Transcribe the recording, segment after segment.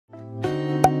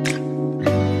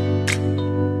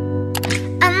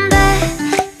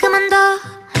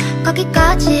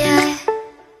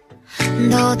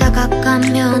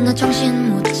다가가면 나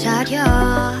정신 못 차려.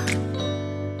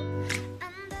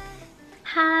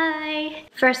 Hi!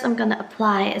 First, I'm gonna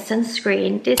apply a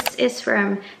sunscreen. This is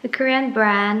from the Korean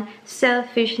brand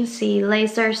Self-Efficiency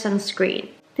Laser Sunscreen.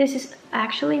 This is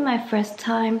actually my first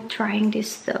time trying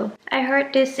this though. I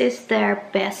heard this is their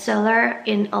bestseller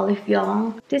in Olive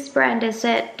Young. This brand, they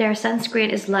said their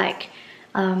sunscreen is like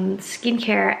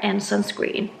skincare and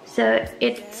sunscreen. So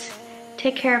it's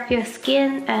take care of your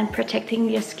skin and protecting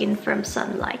your skin from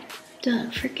sunlight.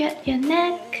 Don't forget your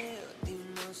neck.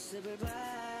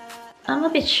 I'm a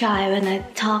bit shy when I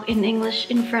talk in English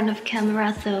in front of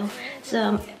camera though,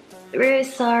 so I'm really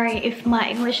sorry if my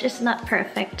English is not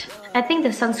perfect. I think the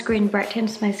sunscreen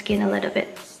brightens my skin a little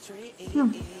bit.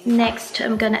 Next,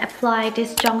 I'm gonna apply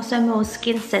this JUNGSAEMMOOL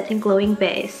Skin Setting Glowing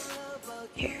Base.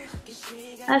 Here.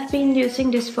 I've been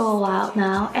using this for a while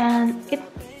now and it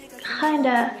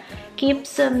kinda gives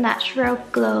some natural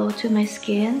glow to my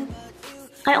skin.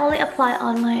 I only apply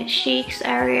on my cheeks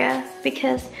area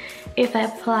because if I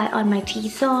apply on my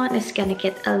T-zone, it's gonna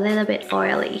get a little bit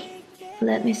oily.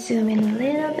 Let me zoom in a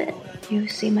little bit. You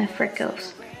see my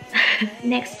freckles.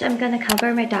 Next, I'm gonna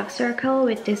cover my dark circle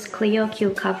with this Clio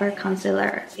Q Cover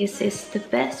Concealer. This is the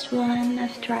best one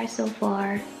I've tried so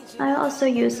far. I also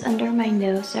use under my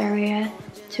nose area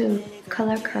to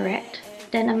color correct.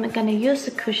 Then I'm gonna use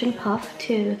the cushion puff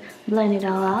to blend it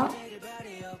all out.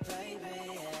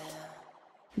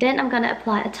 Then I'm gonna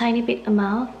apply a tiny bit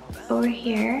amount over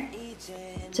here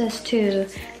just to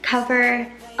cover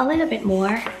a little bit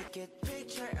more.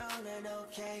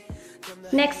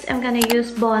 Next, I'm gonna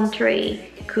use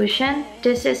Borntree cushion.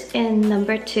 This is in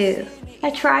number 2.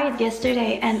 I tried it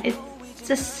yesterday and it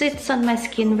just sits on my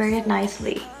skin very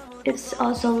nicely. It's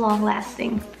also long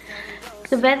lasting.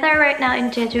 The weather right now in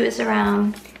Jeju is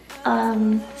around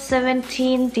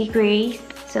 17 degrees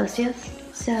Celsius,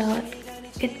 so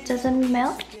it doesn't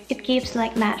melt. It gives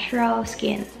like natural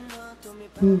skin.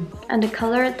 And the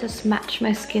color does match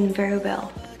my skin very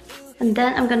well. And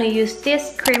then I'm gonna use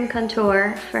this cream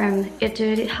contour from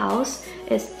Etude House.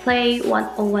 It's Play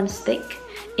 101 Stick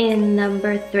in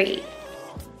number 3.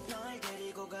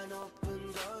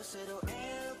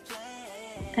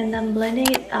 And I'm blending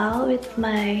it out with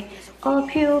my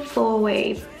All-Pure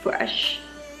 4-way brush.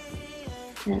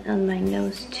 And on my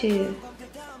nose too.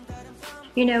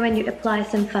 You know, when you apply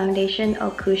some foundation or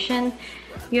cushion,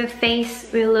 your face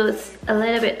will lose a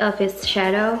little bit of its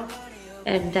shadow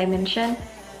and dimension.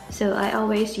 So I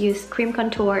always use cream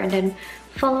contour and then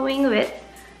following with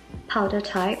powder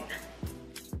type.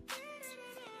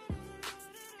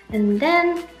 And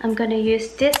then I'm gonna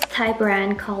use this Thai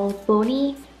brand called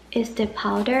BONY. It's the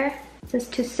powder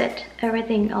just to set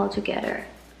everything all together.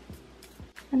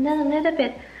 And then a little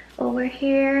bit over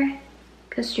here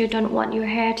because you don't want your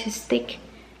hair to stick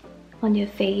on your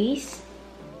face.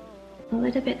 A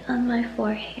little bit on my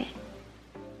forehead.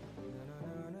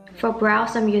 For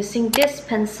brows, I'm using this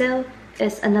pencil.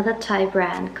 It's another Thai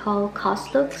brand called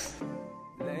Cosluxe.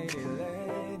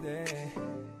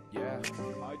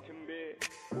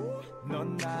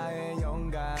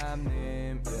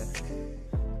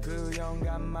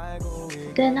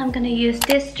 Then I'm gonna use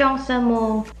this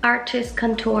JUNGSAEMMOOL Artist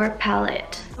Contour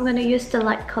Palette. I'm gonna use the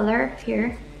light color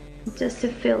here just to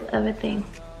fill everything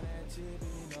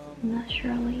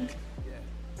naturally.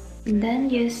 And then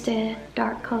use the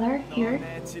dark color here.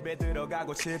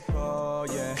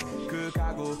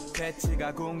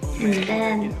 And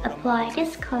then apply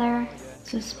this color,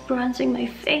 just bronzing my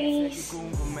face.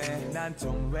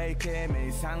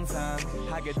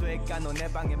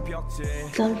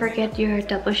 Don't forget your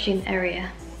double chin area.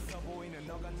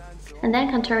 And then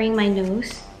contouring my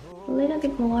nose a little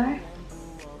bit more,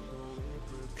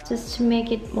 just to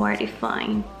make it more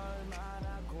defined.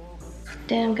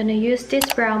 Then I'm gonna use this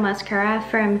brow mascara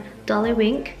from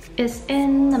DOLLY. It's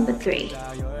in number 3.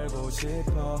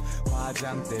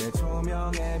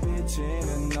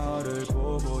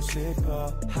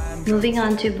 Moving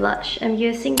on to blush, I'm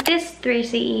using this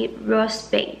 3CE Rose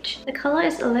Beige. The color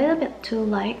is a little bit too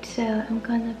light, so I'm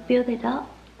gonna build it up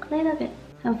a little bit.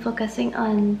 I'm focusing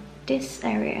on this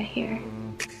area here.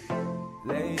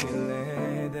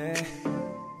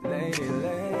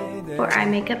 For eye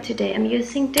makeup today, I'm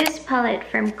using this palette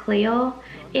from Clio.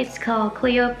 It's called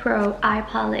Clio Pro Eye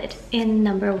Palette in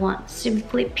number 1,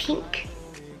 simply pink.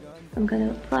 I'm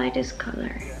gonna apply this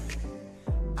color.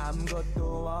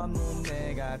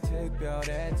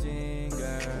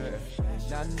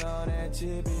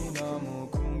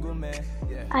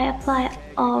 I apply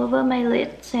all over my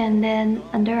lids and then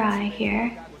under eye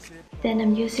here. Then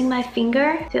I'm using my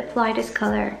finger to apply this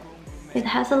color. It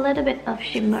has a little bit of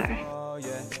shimmer.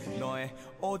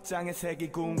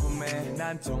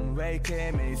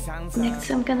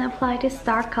 Next, I'm gonna apply this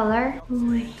dark color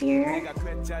over here.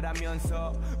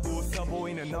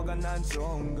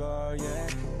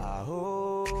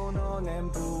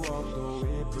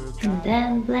 And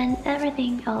then blend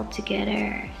everything all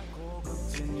together.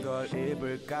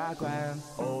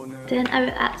 Then I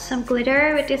will add some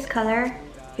glitter with this color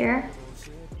here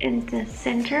in the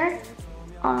center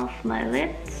of my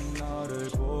lids.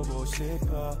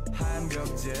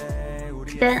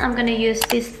 Then I'm gonna use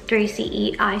this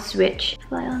 3CE eye switch.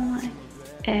 Apply on my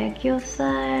egg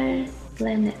side,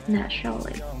 blend it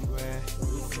naturally.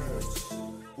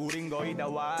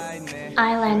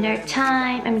 Eyeliner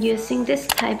time. I'm using this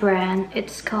Thai brand.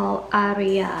 It's called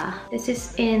Areeya. This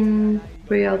is in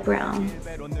Real Brown.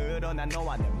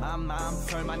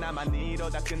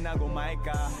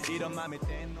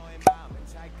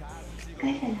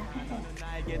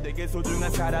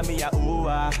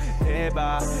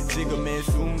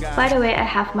 By the way, I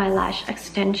have my lash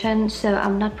extension, so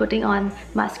I'm not putting on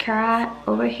mascara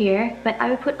over here, but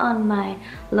I will put on my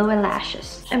lower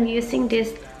lashes. I'm using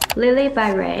this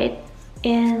LILYBYRED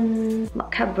in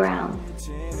Mocha Brown.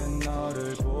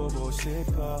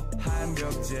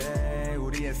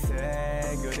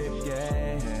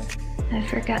 I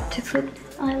forgot to put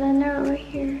eyeliner over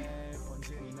here.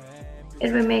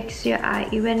 It will make your eye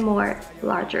even more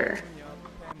larger.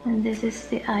 And this is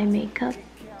the eye makeup.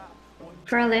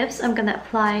 For lips, I'm gonna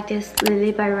apply this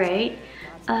LILYBYRED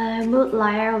Mood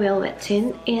Liar Velvet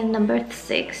Tint in number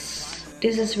 6.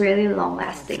 This is really long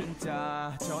lasting.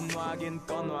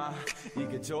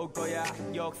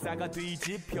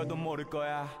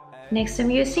 Next,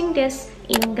 I'm using this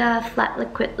INGA Flat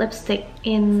Liquid Lipstick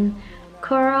in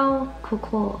Coral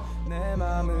Cocoa.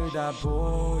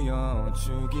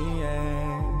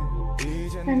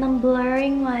 And I'm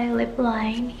blurring my lip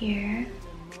line here.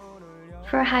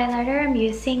 For highlighter, I'm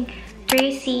using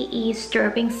 3CE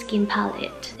Strobing Skin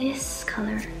Palette. This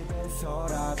color.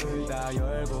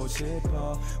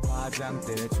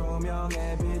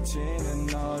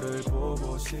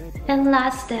 And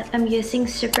last step, I'm using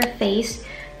Superface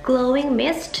Glowing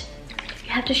Mist.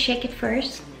 You have to shake it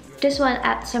first. This one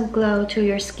adds some glow to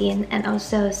your skin and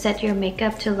also set your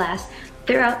makeup to last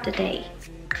throughout the day.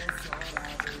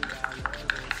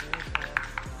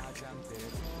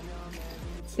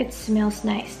 It smells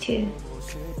nice too.